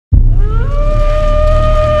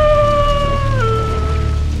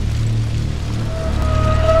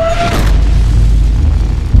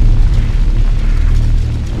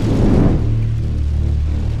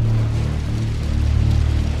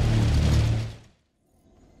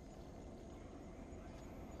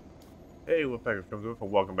Hey, we're back from Goof, and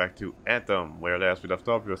welcome back to Anthem, where last we left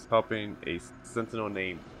off, we was helping a sentinel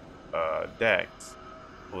named Dax,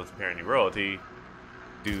 who was apparently royalty,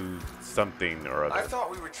 do something or I other.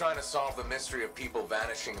 thought we were trying to solve the mystery of people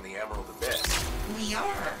vanishing in the Emerald Abyss. We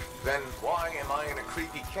are. Then why am I in a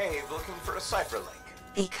creepy cave looking for a cipher link?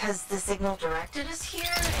 Because the signal directed us here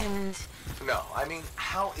and... No, I mean,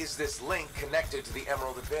 how is this link connected to the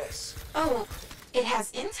Emerald Abyss? Oh, it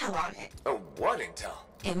has intel on it. Oh, what intel?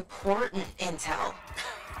 Important intel.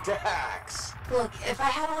 Dax! Look, if I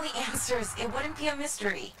had all the answers, it wouldn't be a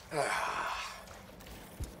mystery.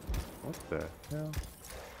 What the hell?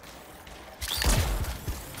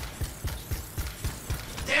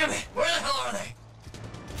 Damn it! Where the hell are they?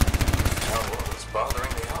 Oh, it's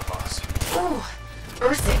bothering the outlaws. Ooh,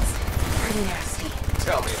 Ursix. Pretty nasty.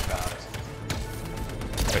 Tell me about it.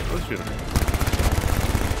 Hey, let's shoot him.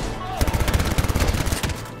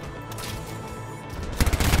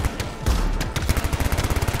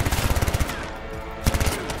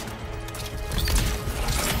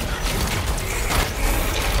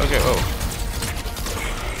 Okay, oh.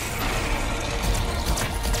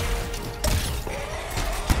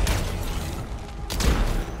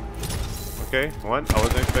 Okay, one, I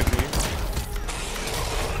wasn't expecting you.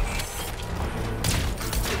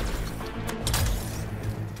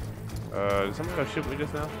 Did someone go shoot me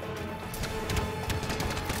just now?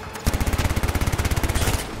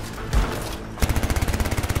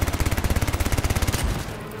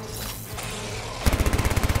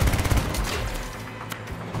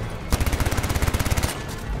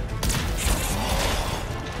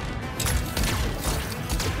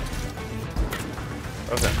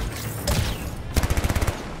 Okay.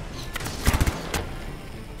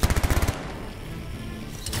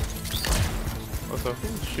 Also,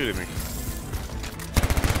 who's shooting me?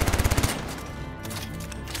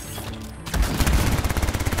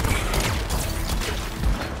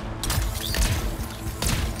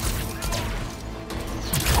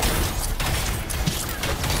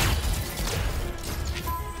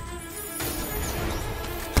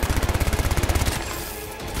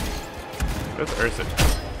 That's Ursix.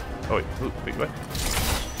 Oh wait, wait, what?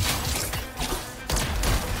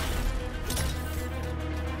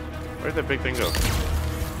 Where'd that big thing go?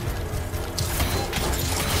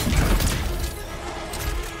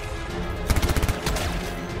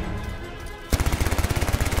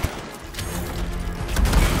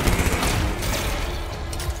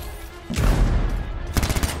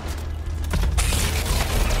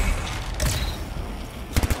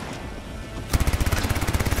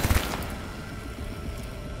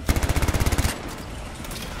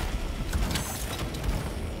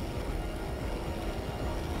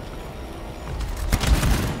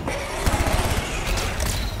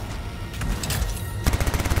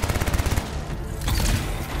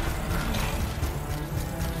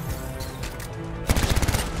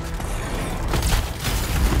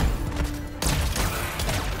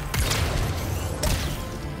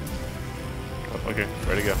 Okay,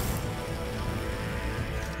 ready to go.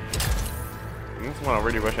 This one I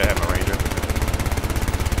really wish I had my ranger.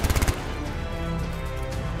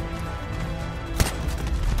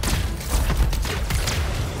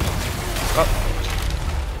 Oh.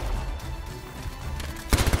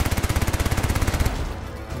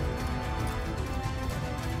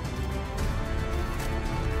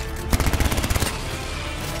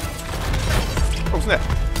 Oh snap.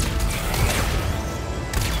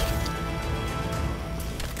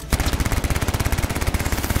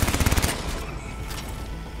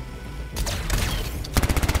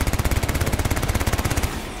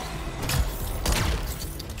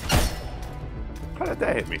 How did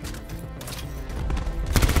that hit me?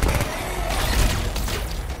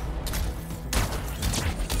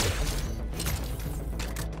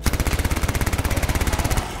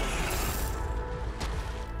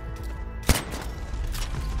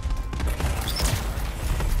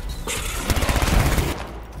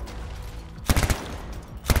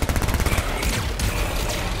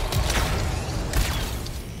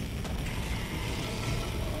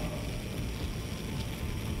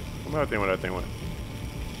 Where that thing went?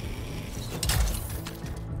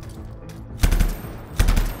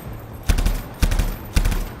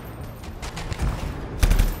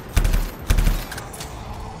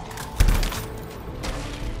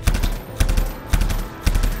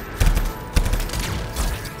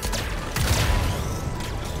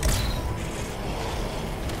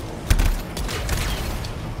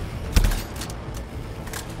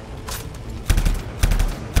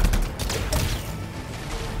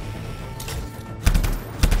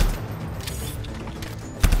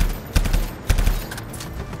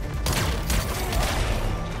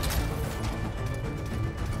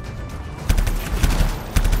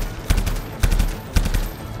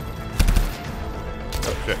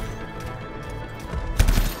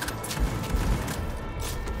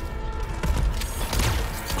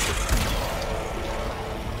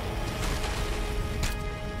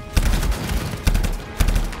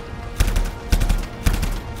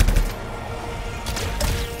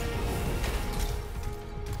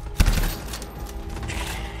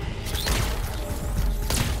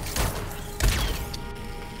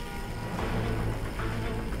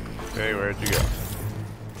 Okay, where'd you go?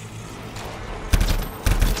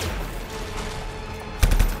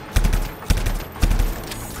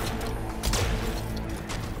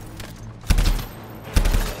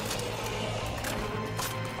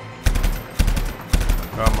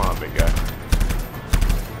 Come on, big guy.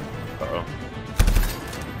 Uh-oh.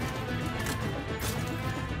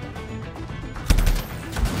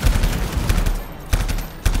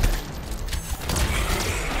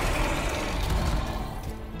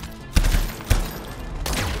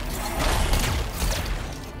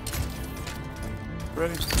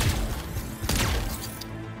 Ready?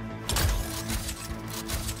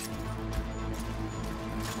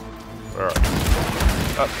 Where are you?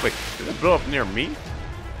 Oh, wait. Did it blow up near me?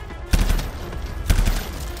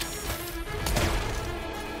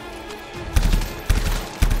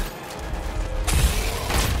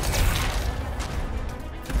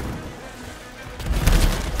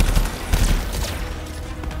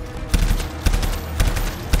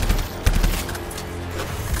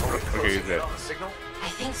 Okay, he's dead. I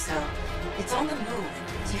think so. It's on the move.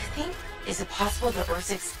 Do you think? Is it possible the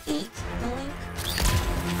Ursix ate the link?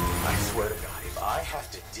 I swear to God, if I have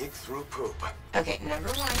to dig through poop. Okay, number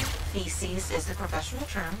one, feces is the professional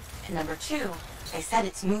term. And number two, I said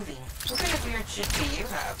it's moving. What kind of weird shit do you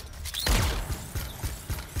have?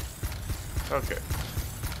 Okay.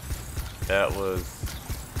 That was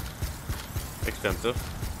extensive.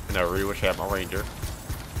 And I really wish I had my ranger.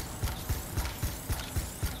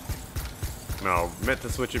 No, meant to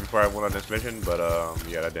switch it before I went on this mission, but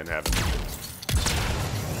yeah, that didn't happen.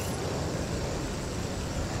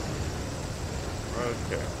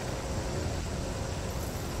 Okay.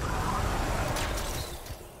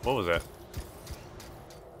 What was that?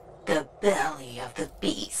 The belly of the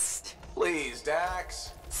beast. Please,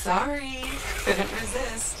 Dax. Sorry, couldn't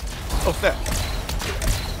resist. Oh snap!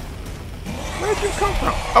 Where'd you come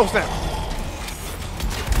from? Oh snap!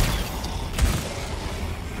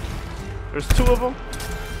 There's two of them.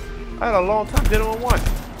 I had a long time dealing with one.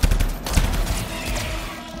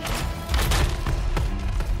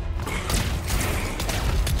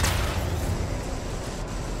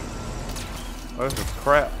 Oh, this is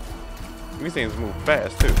crap. These things move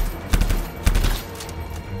fast too.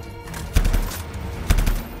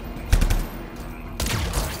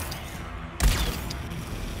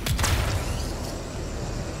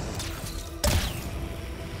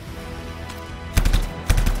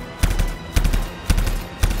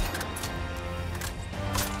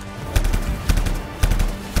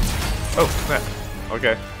 Oh, snap.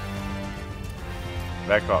 Okay.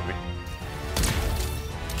 That caught me.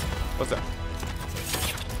 What's that?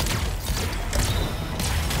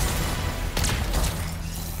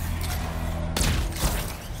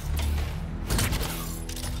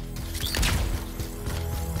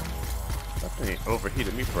 That thing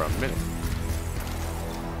overheated me for a minute.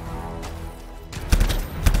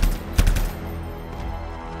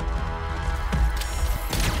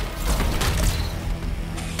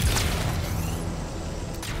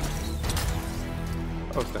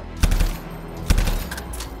 Oh, snap.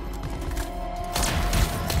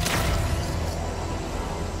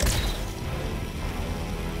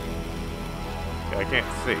 Yeah, I can't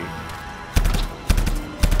see.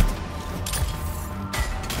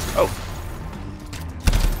 Oh.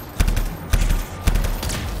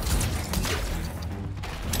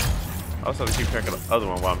 I also have to keep track of the other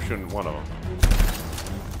one while I'm shooting one of them.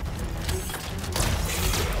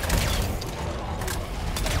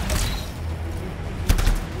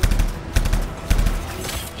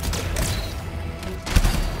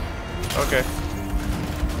 Okay.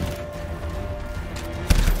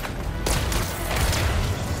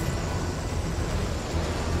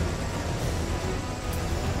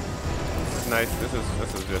 This is nice. This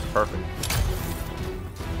is just perfect.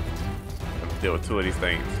 Let's deal with two of these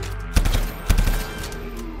things.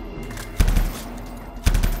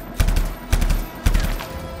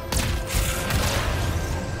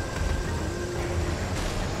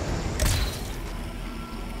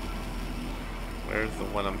 Where's the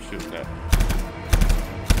one I'm shooting at?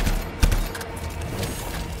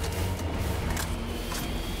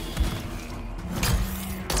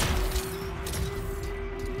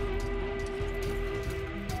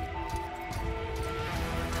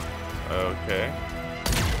 Okay.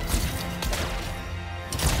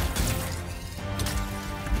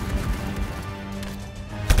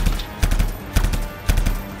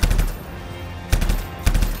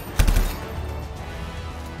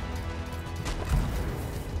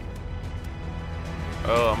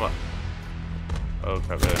 Oh, I'm up.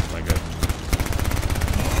 Okay, that's not good.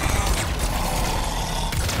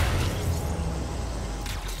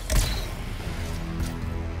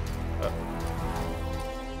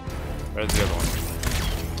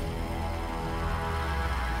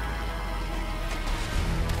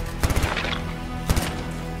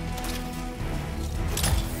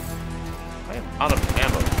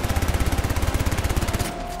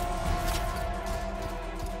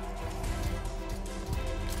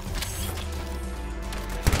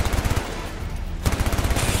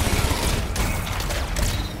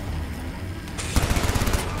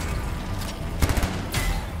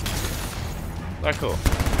 Alright, cool.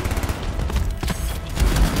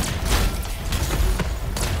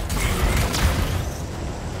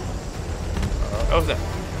 What was that?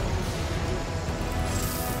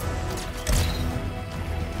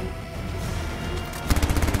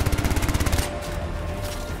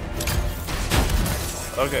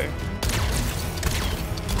 Okay.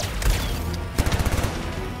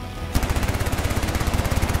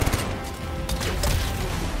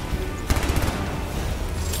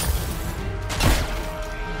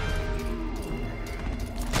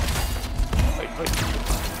 Wait.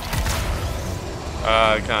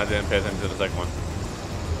 I kind of didn't pay attention to the second one.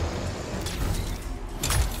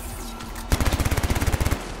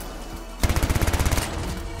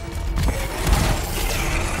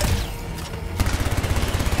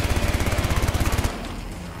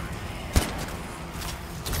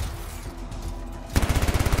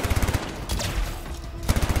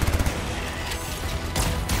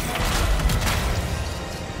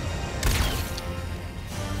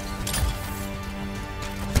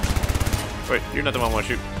 Wait, you're not the one I want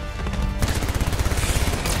to shoot.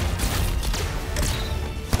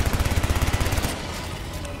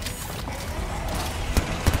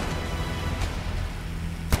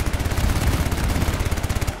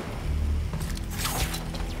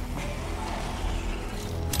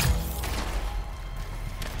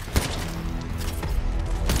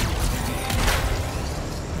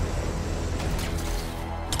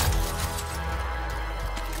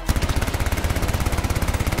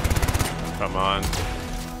 Come on.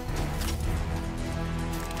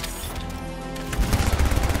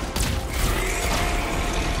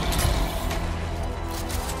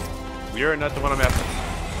 You're not the one I'm after.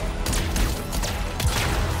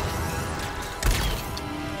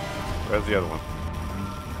 Where's the other one?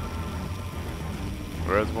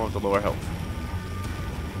 Where's the one with the lower health?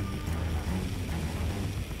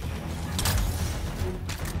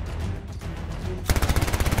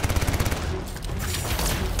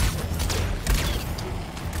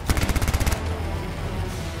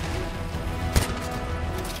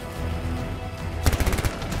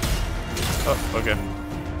 Oh, okay.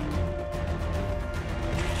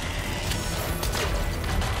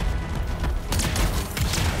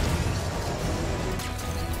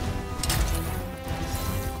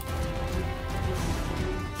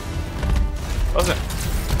 What was that?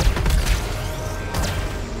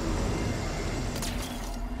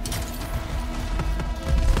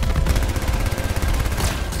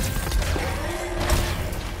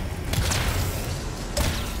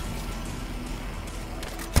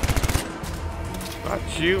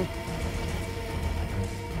 Not you.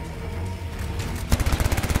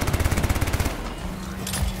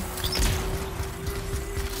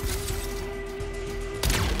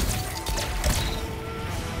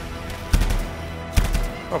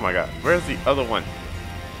 Oh my god, where's the other one?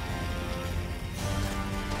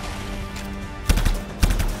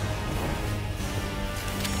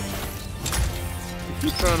 You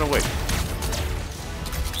keep running away.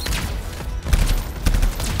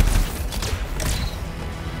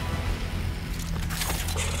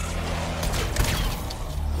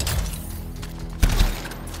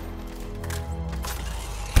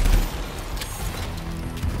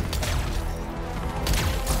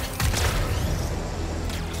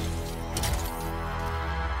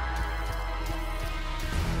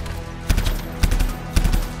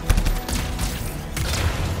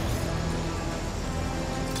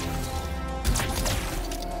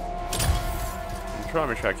 I'm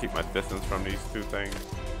gonna try to keep my distance from these two things.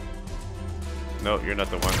 No, you're not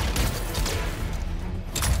the one.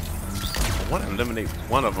 I want to eliminate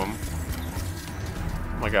one of them.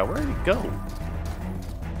 Oh my god, where did he go?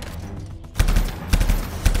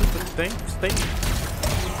 Stupid thing, stay.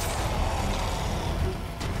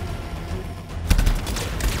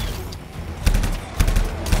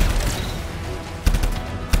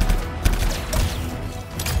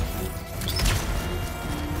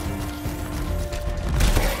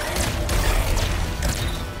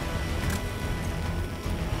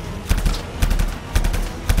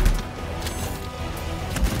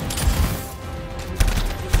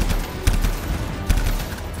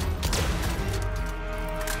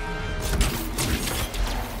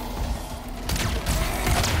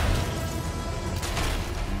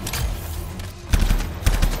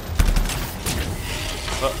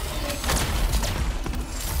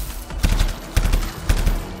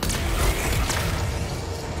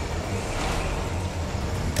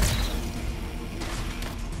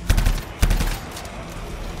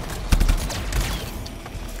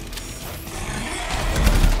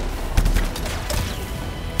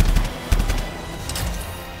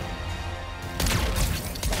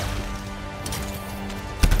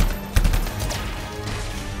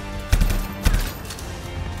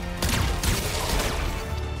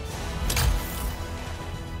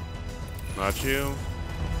 Not you.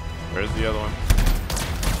 Where's the other one?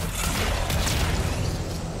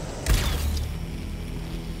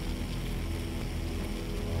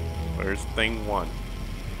 Where's thing one?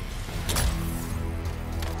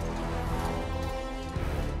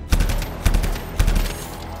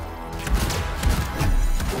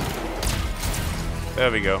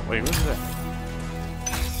 There we go. Wait, what is that?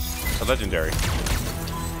 A legendary.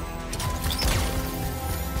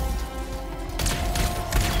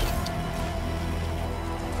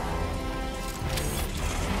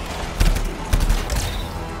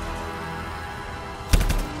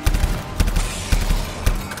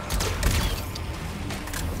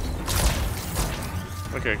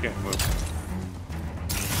 Okay, I can't move.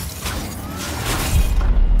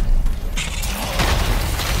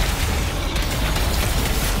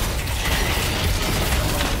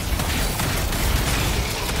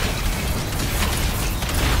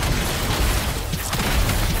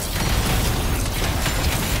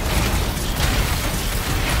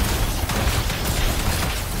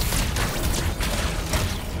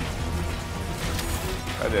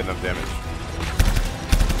 I did enough damage.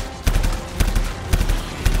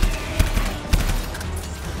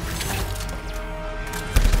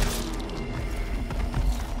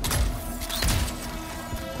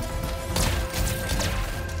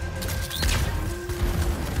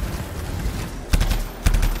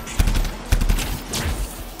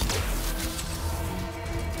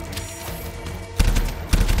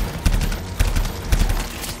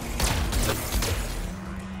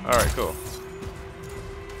 Alright, cool.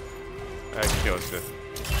 I killed this.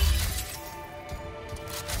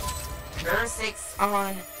 Ursix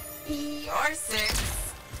on your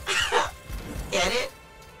six. Get it?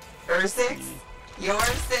 Ursix? Your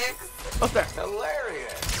six? What's that?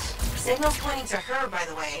 Hilarious. Signal's pointing to her, by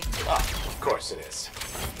the way. Oh, of course it is.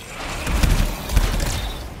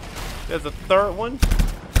 There's a third one?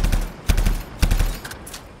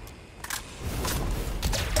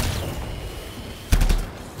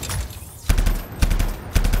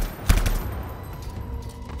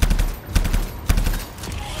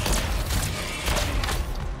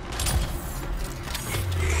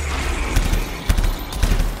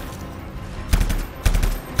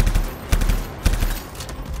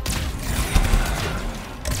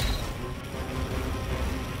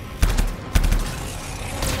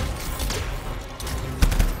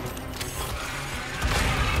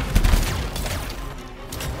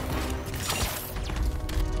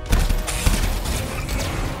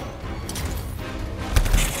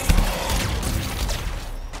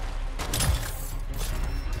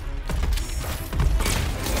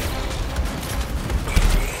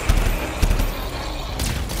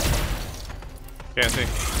 Can't see.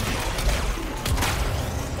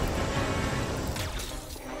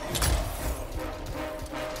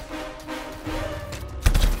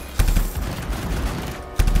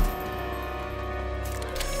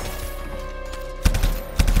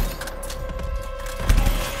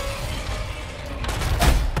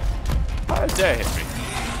 How did that hit me?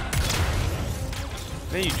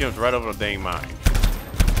 Then you jumped right over the dang mine.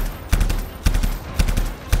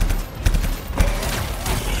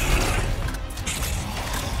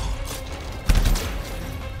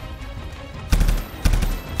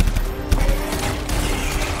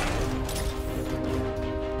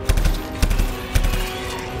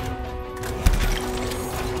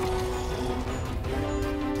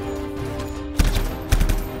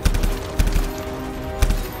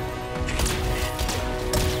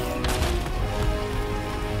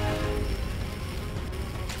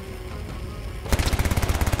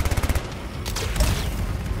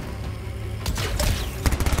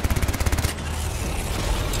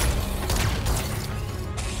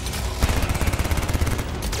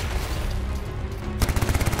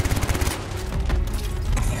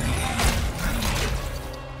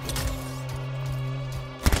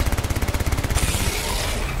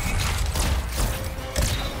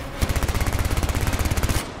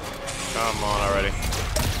 Come on already.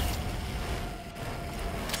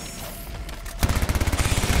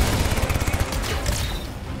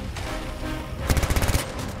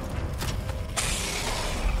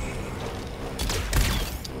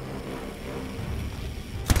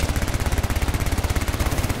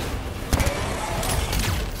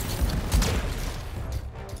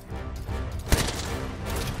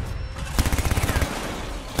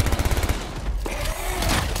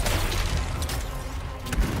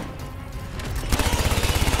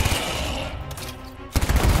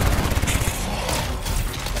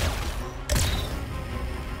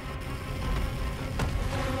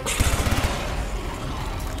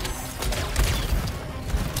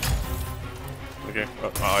 Okay,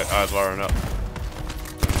 oh, my eyes wiring up.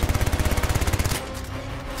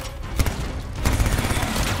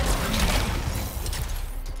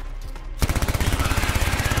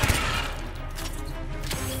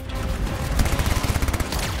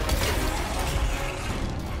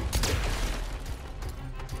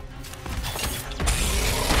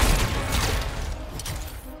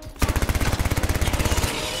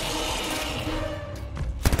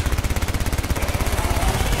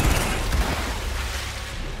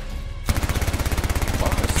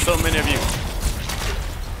 So many of you.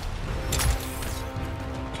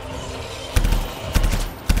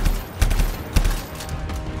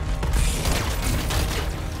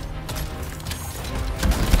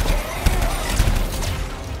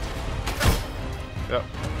 Yep.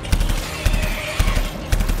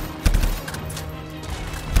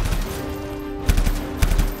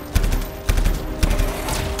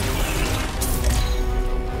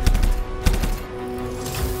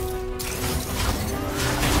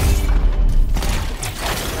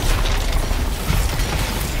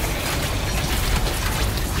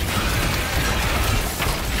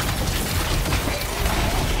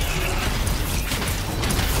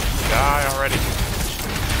 Die already.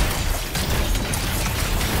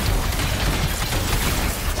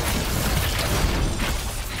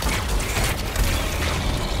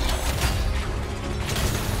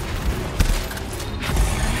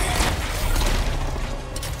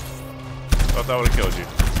 Thought that would have killed you.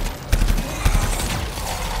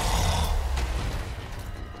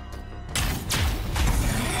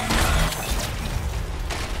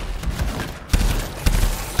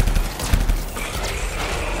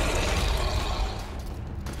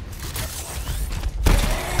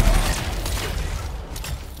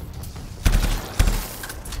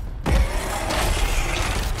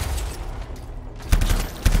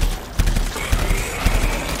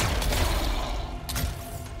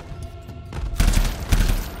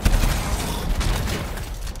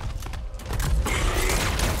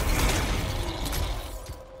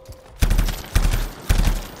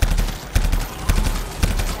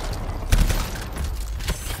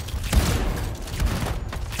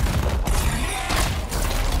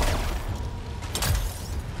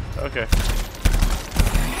 Okay.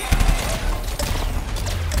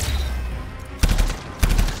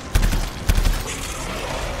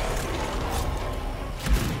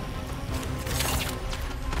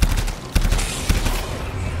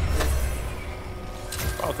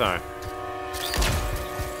 All time.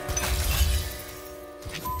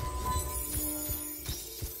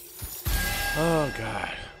 Oh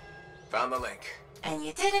God. Found the link. And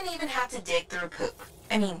you didn't even have to dig through poop.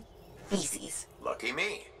 I mean, feces. Lucky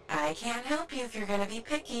me. I can't help you if you're gonna be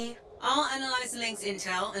picky. I'll analyze the link's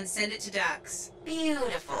intel and send it to Dax.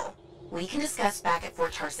 Beautiful. We can discuss back at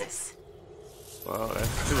Fort Tarsis. Well,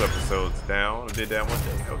 that's 2 episodes down. I did that one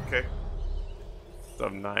day. Okay. So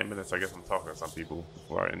 9 minutes. I guess I'm talking to some people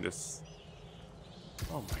before I end this.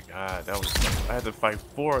 Oh my God, that was. I had to fight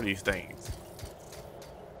 4 of these things.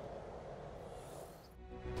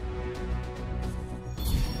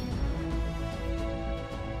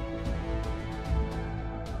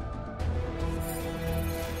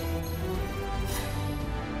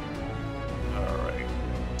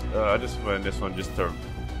 I just went this one just to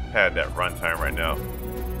pad that runtime right now.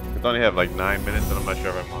 It's only have like 9 minutes, and I'm not sure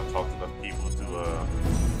if I want to talk to enough people to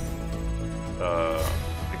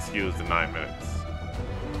excuse the 9 minutes.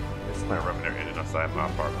 It's my rubbing their engine outside my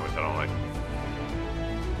apartment, which I don't like.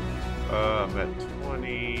 I'm at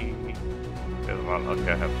 20. There's a lot.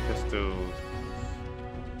 Okay, I have pistols.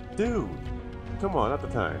 Dude, come on, not the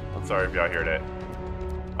time. I'm sorry if y'all hear that.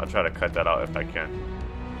 I'll try to cut that out if I can.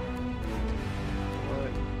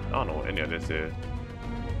 I don't know what any of this is.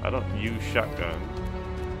 I don't use shotgun.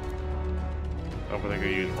 I don't think I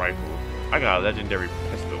use rifle. I got a legendary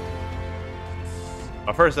pistol.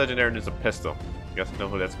 My first legendary is a pistol. You guys know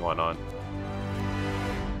who that's going on.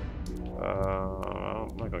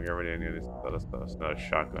 I'm not gonna get rid of any of this other stuff. It's not a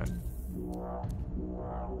shotgun.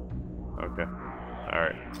 Okay.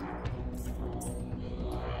 Alright.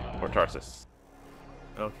 Fort Tarsis.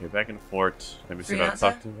 Okay, back in the fort. Let me see if I can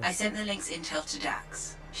talk to her. I sent the link's intel to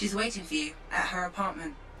Dax. She's waiting for you at her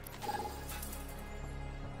apartment.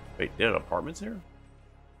 Wait, there are apartments here?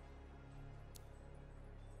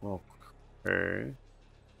 Okay.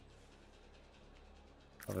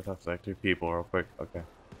 I'll just talk to like 2 people real quick. Okay.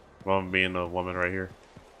 One being a woman right here.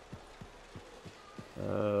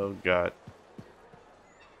 Oh God.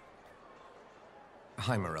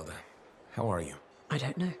 Hi, Marilla. How are you? I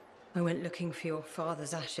don't know. I went looking for your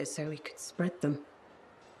father's ashes so we could spread them.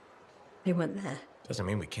 They weren't there. Doesn't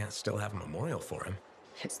mean we can't still have a memorial for him.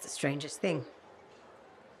 It's the strangest thing.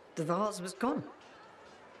 The vase was gone.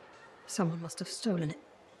 Someone must have stolen it.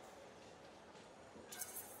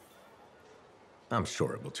 I'm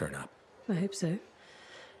sure it will turn up. I hope so.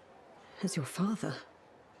 As your father,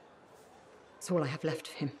 it's all I have left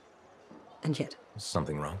of him. And yet, Is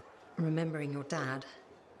something wrong? remembering your dad,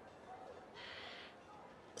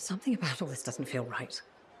 something about all this doesn't feel right.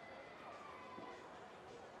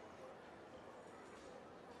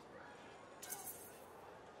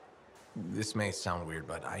 This may sound weird,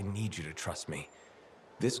 but I need you to trust me.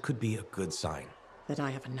 This could be a good sign. That I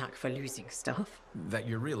have a knack for losing stuff. That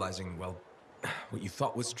you're realizing, well, what you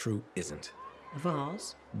thought was true isn't. A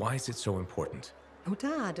vase. Why is it so important? Your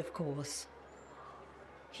dad, of course.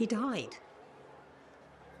 He died.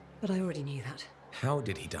 But I already knew that. How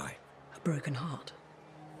did he die? A broken heart.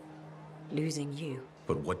 Losing you.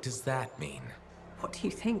 But what does that mean? What do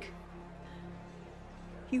you think?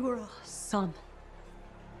 You were our son.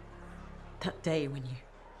 That day when you...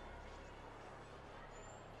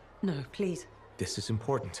 No, please. This is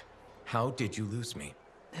important. How did you lose me?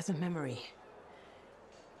 There's a memory.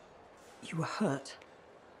 You were hurt.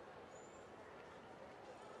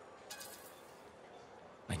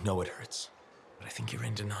 I know it hurts, but I think you're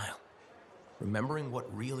in denial. Remembering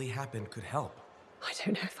what really happened could help. I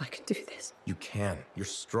don't know if I can do this. You can. You're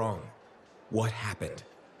strong. What happened?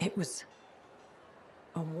 It was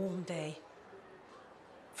a warm day.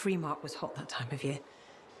 Fremont was hot that time of year.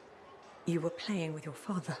 You were playing with your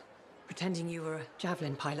father, pretending you were a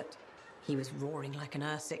javelin pilot. He was roaring like an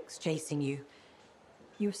Ursix, chasing you.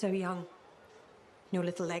 You were so young. Your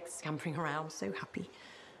little legs scampering around, so happy.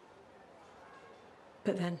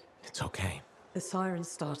 But then... It's okay. The sirens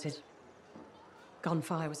started.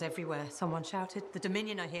 Gunfire was everywhere. Someone shouted, "The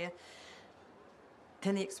Dominion are here."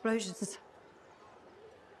 Then the explosions.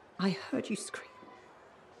 I heard you scream.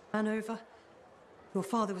 Ran over. Your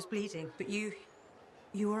father was bleeding, but you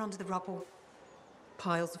were under the rubble.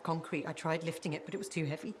 Piles of concrete. I tried lifting it, but it was too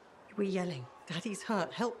heavy. You were yelling, "Daddy's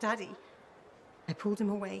hurt, help Daddy." I pulled him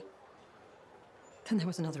away. Then there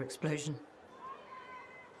was another explosion.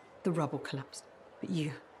 The rubble collapsed, but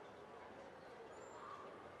you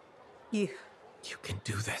You can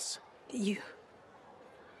do this.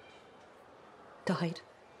 died.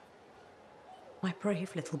 My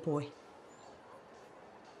brave little boy.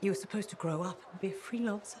 You were supposed to grow up and be a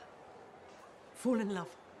freelancer. Fall in love.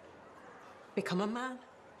 Become a man.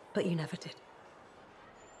 But you never did.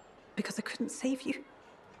 Because I couldn't save you.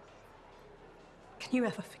 Can you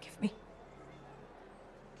ever forgive me?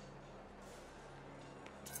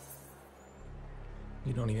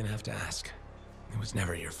 You don't even have to ask. It was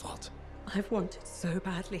never your fault. I've wanted so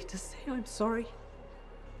badly to say I'm sorry.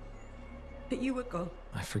 But you were gone.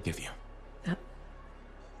 I forgive you.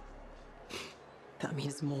 That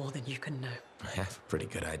means more than you can know. I have a pretty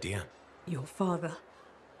good idea. Your father.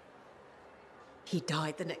 He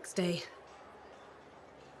died the next day.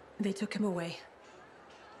 They took him away.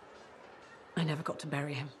 I never got to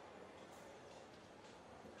bury him.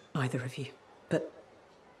 Either of you. But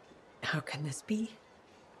how can this be?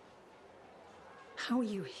 How are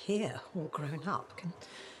you here, all grown up?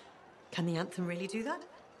 Can the Anthem really do that?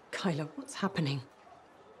 Kyla, what's happening?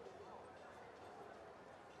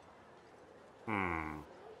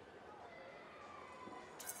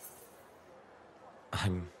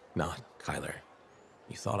 I'm not Kyler.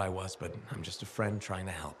 You thought I was, but I'm just a friend trying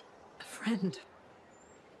to help. A friend?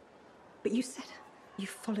 But you said you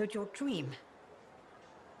followed your dream.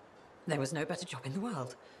 There was no better job in the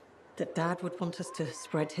world. That Dad would want us to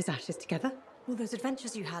spread his ashes together. All those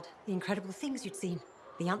adventures you had, the incredible things you'd seen.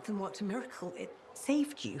 The Anthem worked a miracle. It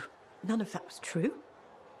saved you. None of that was true.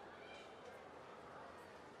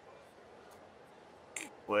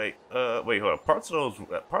 Wait, hold on. Parts of those,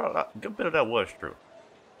 a good bit of that was true.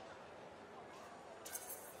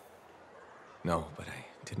 No, but I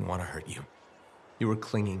didn't want to hurt you. You were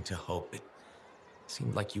clinging to hope. It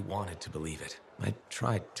seemed like you wanted to believe it. I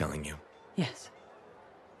tried telling you. Yes.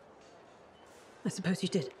 I suppose you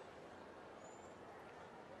did.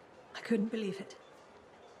 I couldn't believe it.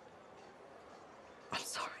 I'm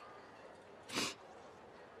sorry.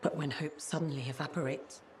 But when hope suddenly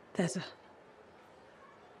evaporates, there's a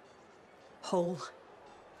hole.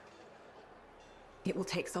 It will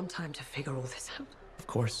take some time to figure all this out. Of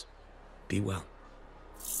course. Be well.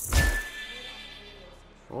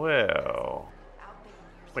 Well,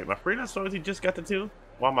 wait, my freelance loyalty just got to 2,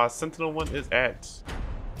 while my sentinel one is at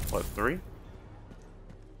what, 3?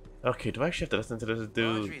 Okay, do I actually have to listen to this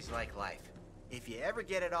dude? Laundry's like life. If you ever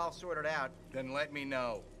get it all sorted out, then let me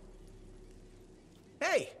know.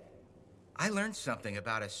 Hey! I learned something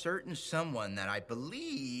about a certain someone that I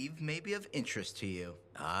believe may be of interest to you.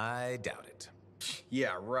 I doubt it.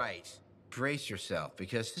 Yeah, right. Brace yourself,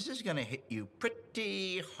 because this is gonna hit you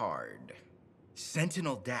pretty hard.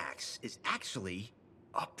 Sentinel Dax is actually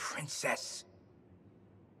a princess.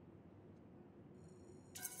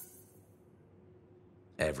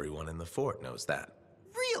 Everyone in the fort knows that.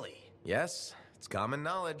 Really? Yes, it's common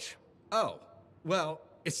knowledge. Oh, well,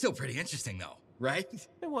 it's still pretty interesting, though, right?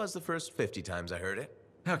 It was the first 50 times I heard it.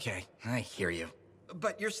 Okay, I hear you.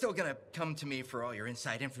 But you're still gonna come to me for all your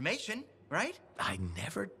inside information, right? I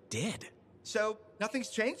never did. So, nothing's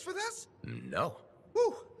changed with us? No.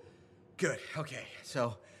 Whew. Good, okay.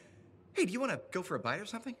 So, hey, do you want to go for a bite or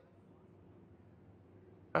something?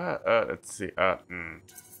 Let's see.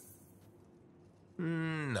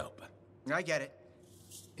 Nope. I get it.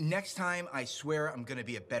 Next time, I swear I'm gonna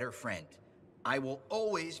be a better friend. I will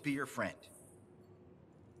always be your friend.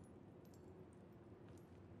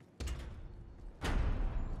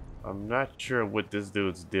 I'm not sure what this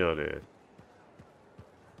dude's deal is.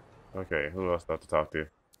 Okay, who else do I have to talk to?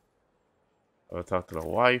 I'll talk to the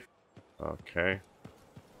wife. Okay.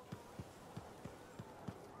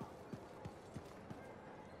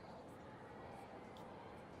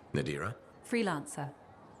 Nadira? Freelancer.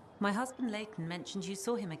 My husband Leighton mentioned you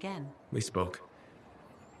saw him again. We spoke.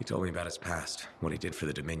 He told me about his past, what he did for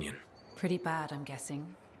the Dominion. Pretty bad, I'm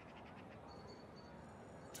guessing.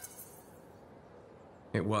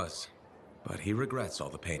 It was, but he regrets all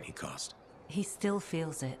the pain he caused. He still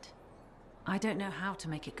feels it. I don't know how to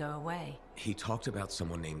make it go away. He talked about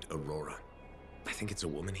someone named Aurora. I think it's a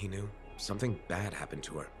woman he knew. Something bad happened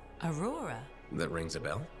to her. Aurora? That rings a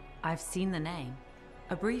bell? I've seen the name.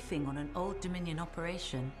 A briefing on an old Dominion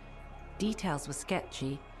operation. Details were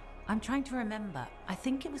sketchy. I'm trying to remember. I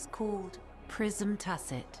think it was called Prism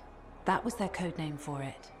Tacit. That was their code name for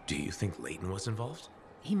it. Do you think Leighton was involved?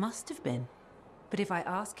 He must have been. But if I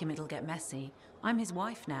ask him, it'll get messy. I'm his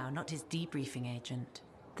wife now, not his debriefing agent.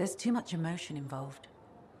 There's too much emotion involved.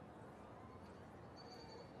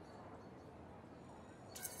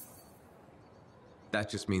 That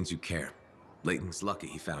just means you care. Leighton's lucky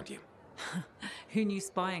he found you. Who knew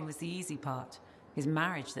spying was the easy part? His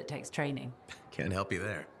marriage that takes training. Can't help you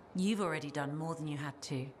there. You've already done more than you had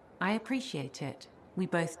to. I appreciate it. We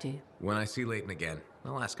both do. When I see Leighton again,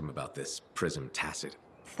 I'll ask him about this Prism Tacit.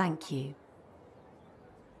 Thank you.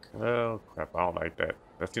 Oh crap! I don't like that.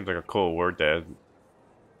 That seems like a cold word that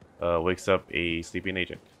wakes up a sleeping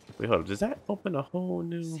agent. Wait, hold up. Does that open a whole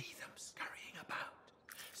new? See them scurrying about,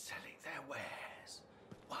 selling their wares,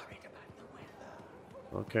 worried about the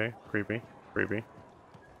weather. Okay, creepy, creepy.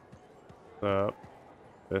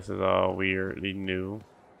 This is all weirdly new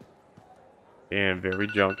and very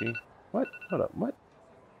junky. What? Hold up. What?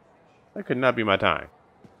 That could not be my time.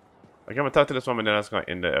 Like, I'm gonna talk to this woman, then that's gonna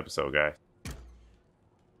end the episode, guys.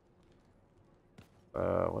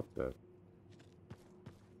 What the?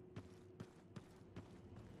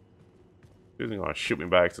 She's gonna shoot me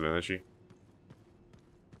by accident, is she?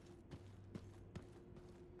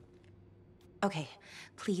 Okay,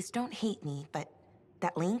 please don't hate me, but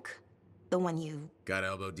that link, the one you... Got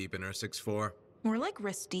elbow deep in Ursix 4? More like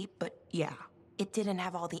wrist deep, but yeah. It didn't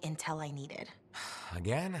have all the intel I needed.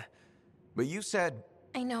 Again? But you said...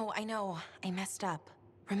 I know. I messed up.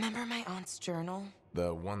 Remember my aunt's journal?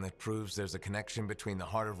 The one that proves there's a connection between the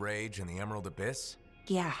Heart of Rage and the Emerald Abyss?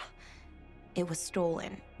 Yeah. It was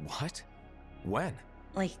stolen. What? When?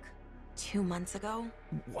 Like, 2 months ago?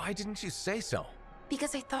 Why didn't you say so?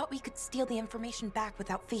 Because I thought we could steal the information back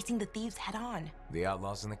without facing the thieves head on. The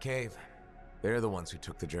outlaws in the cave. They're the ones who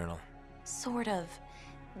took the journal. Sort of.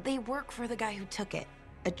 They work for the guy who took it.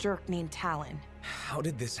 A jerk named Talon. How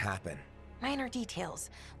did this happen? Minor details.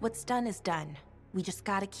 What's done is done. We just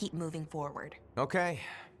gotta keep moving forward. Okay.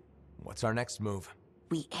 What's our next move?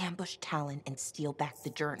 We ambush Talon and steal back the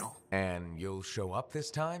journal. And you'll show up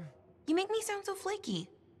this time? You make me sound so flaky.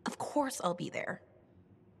 Of course I'll be there.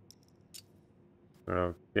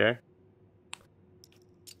 Okay.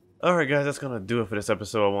 Alright guys, that's gonna do it for this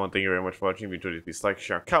episode. I want to thank you very much for watching. If you enjoyed it, please like,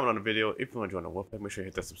 share, and comment on the video. If you want to join the Wolfpack, make sure you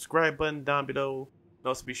hit that subscribe button down below. And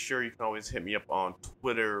also be sure you can always hit me up on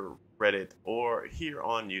Twitter, Reddit, or here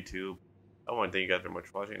on YouTube. I want to thank you guys very much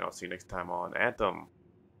for watching. I'll see you next time on Anthem.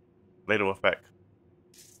 Later, Wolfpack.